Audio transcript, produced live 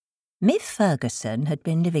Miff Ferguson had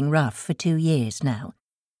been living rough for 2 years now.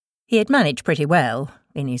 He had managed pretty well,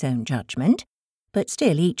 in his own judgment, but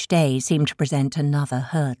still each day seemed to present another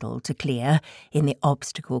hurdle to clear in the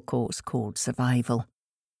obstacle course called survival.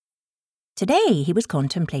 Today he was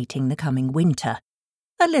contemplating the coming winter.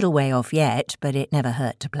 A little way off yet, but it never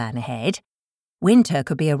hurt to plan ahead. Winter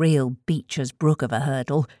could be a real Beecher's Brook of a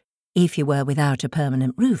hurdle, if you were without a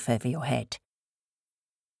permanent roof over your head.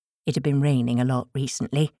 It had been raining a lot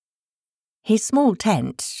recently. His small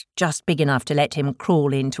tent, just big enough to let him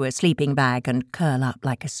crawl into a sleeping bag and curl up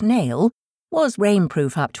like a snail, was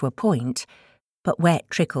rainproof up to a point, but wet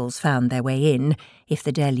trickles found their way in if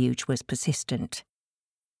the deluge was persistent.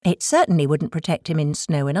 It certainly wouldn't protect him in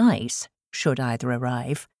snow and ice, should either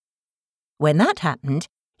arrive. When that happened,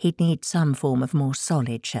 he'd need some form of more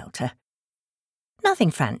solid shelter. Nothing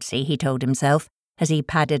fancy, he told himself, as he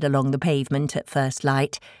padded along the pavement at first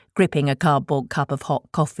light, gripping a cardboard cup of hot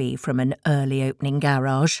coffee from an early opening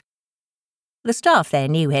garage. The staff there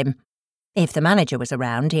knew him. If the manager was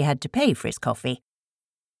around, he had to pay for his coffee.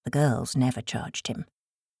 The girls never charged him.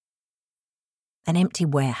 An empty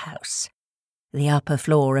warehouse. The upper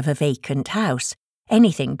floor of a vacant house.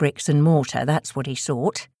 Anything bricks and mortar, that's what he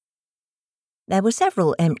sought. There were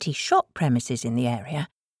several empty shop premises in the area,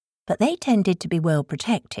 but they tended to be well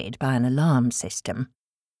protected by an alarm system.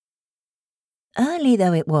 Early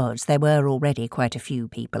though it was, there were already quite a few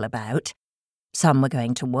people about. Some were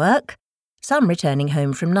going to work, some returning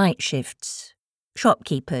home from night shifts.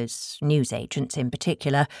 Shopkeepers, newsagents in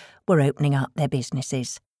particular, were opening up their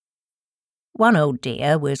businesses. One old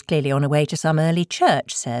dear was clearly on her way to some early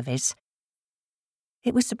church service.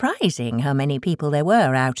 It was surprising how many people there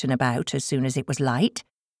were out and about as soon as it was light.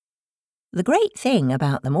 The great thing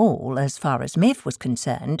about them all, as far as Miff was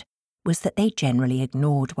concerned, was that they generally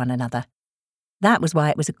ignored one another. That was why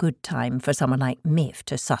it was a good time for someone like Miff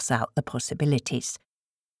to suss out the possibilities.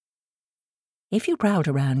 If you prowled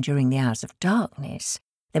around during the hours of darkness,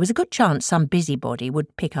 there was a good chance some busybody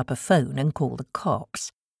would pick up a phone and call the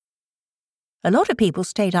cops. A lot of people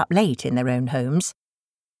stayed up late in their own homes.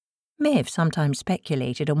 Miff sometimes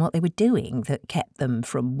speculated on what they were doing that kept them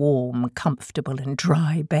from warm, comfortable and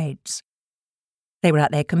dry beds. They were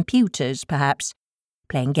at their computers, perhaps,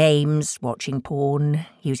 playing games, watching porn,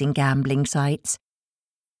 using gambling sites.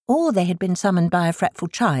 Or they had been summoned by a fretful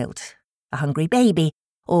child, a hungry baby,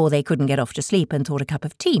 or they couldn't get off to sleep and thought a cup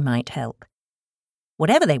of tea might help.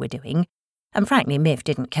 Whatever they were doing, and frankly Miff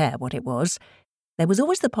didn't care what it was, there was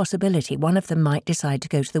always the possibility one of them might decide to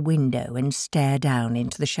go to the window and stare down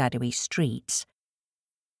into the shadowy streets.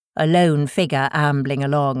 A lone figure ambling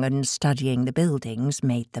along and studying the buildings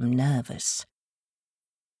made them nervous.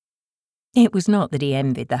 It was not that he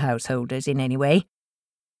envied the householders in any way.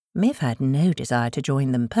 Miff had no desire to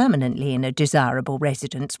join them permanently in a desirable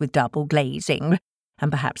residence with double glazing,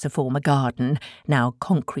 and perhaps a former garden, now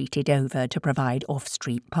concreted over to provide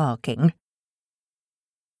off-street parking.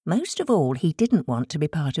 Most of all, he didn't want to be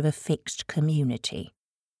part of a fixed community.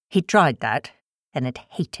 He'd tried that, and had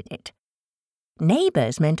hated it.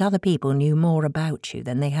 Neighbours meant other people knew more about you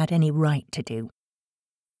than they had any right to do.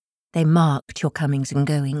 They marked your comings and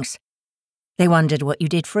goings. They wondered what you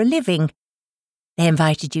did for a living. They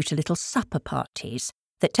invited you to little supper parties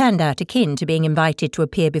that turned out akin to being invited to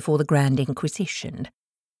appear before the Grand Inquisition.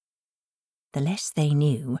 The less they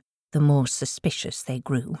knew, the more suspicious they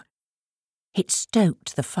grew. It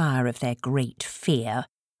stoked the fire of their great fear,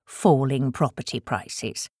 falling property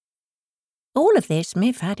prices. All of this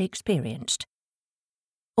Miff had experienced.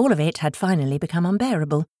 All of it had finally become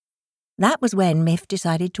unbearable. That was when Miff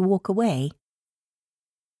decided to walk away.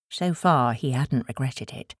 So far, he hadn't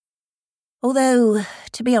regretted it. Although,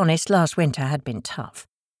 to be honest, last winter had been tough.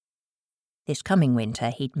 This coming winter,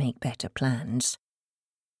 he'd make better plans.